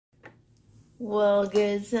Well,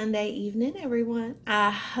 good Sunday evening, everyone.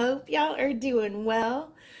 I hope y'all are doing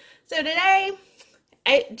well. So today,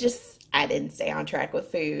 I didn't stay on track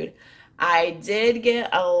with food. I did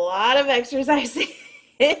get a lot of exercise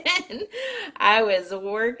in. I was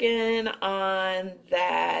working on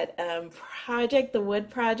that project, the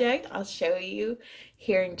wood project. I'll show you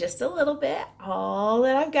here in just a little bit all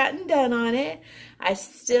that I've gotten done on it. I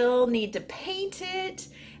still need to paint it,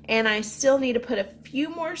 and I still need to put a few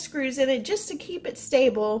more screws in it just to keep it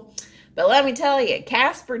stable. But let me tell you,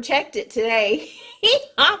 Casper checked it today. He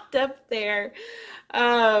hopped up there.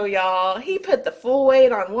 Oh, y'all, he put the full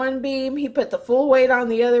weight on one beam, he put the full weight on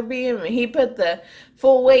the other beam, and he put the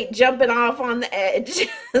full weight jumping off on the edge.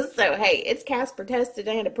 So, hey, it's Casper tested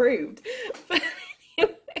and approved. But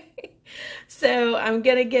anyway, so I'm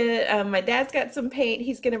going to get, my dad's got some paint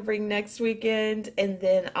he's going to bring next weekend, and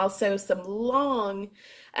then also some long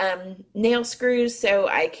nail screws so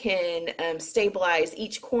I can stabilize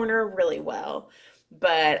each corner really well.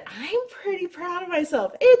 But I'm pretty proud of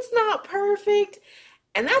myself. It's not perfect,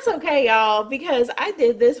 and that's okay, y'all, because I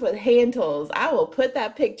did this with hand tools. I will put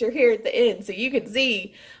that picture here at the end so you can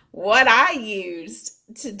see what I used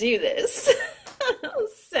to do this.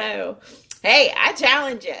 So, hey, I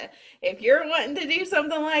challenge you. If you're wanting to do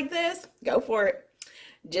something like this, go for it.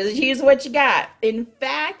 Just use what you got. In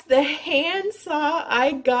fact, the handsaw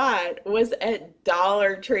I got was at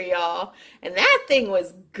Dollar Tree, y'all. And that thing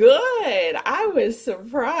was good. I was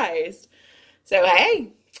surprised. So,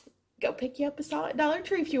 hey, go pick you up a saw at Dollar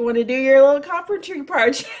Tree if you want to do your little carpentry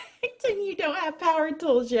project and you don't have power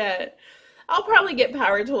tools yet. I'll probably get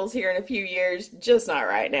power tools here in a few years, just not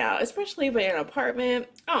right now. Especially if I'm in an apartment.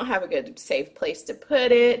 I don't have a good, safe place to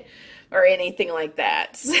put it or anything like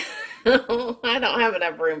that. So I don't have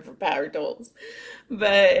enough room for power tools.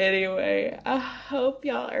 But anyway, I hope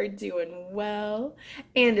y'all are doing well.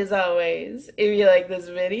 And as always, if you like this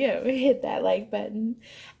video, hit that like button.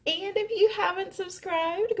 And if you haven't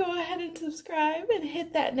subscribed, go ahead and subscribe and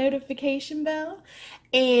hit that notification bell.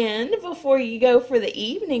 And before you go for the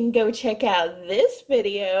evening, go check out this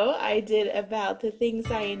video I did about the things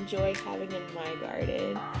I enjoy having in my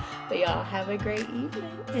garden. But y'all have a great evening,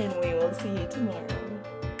 and we will see you tomorrow.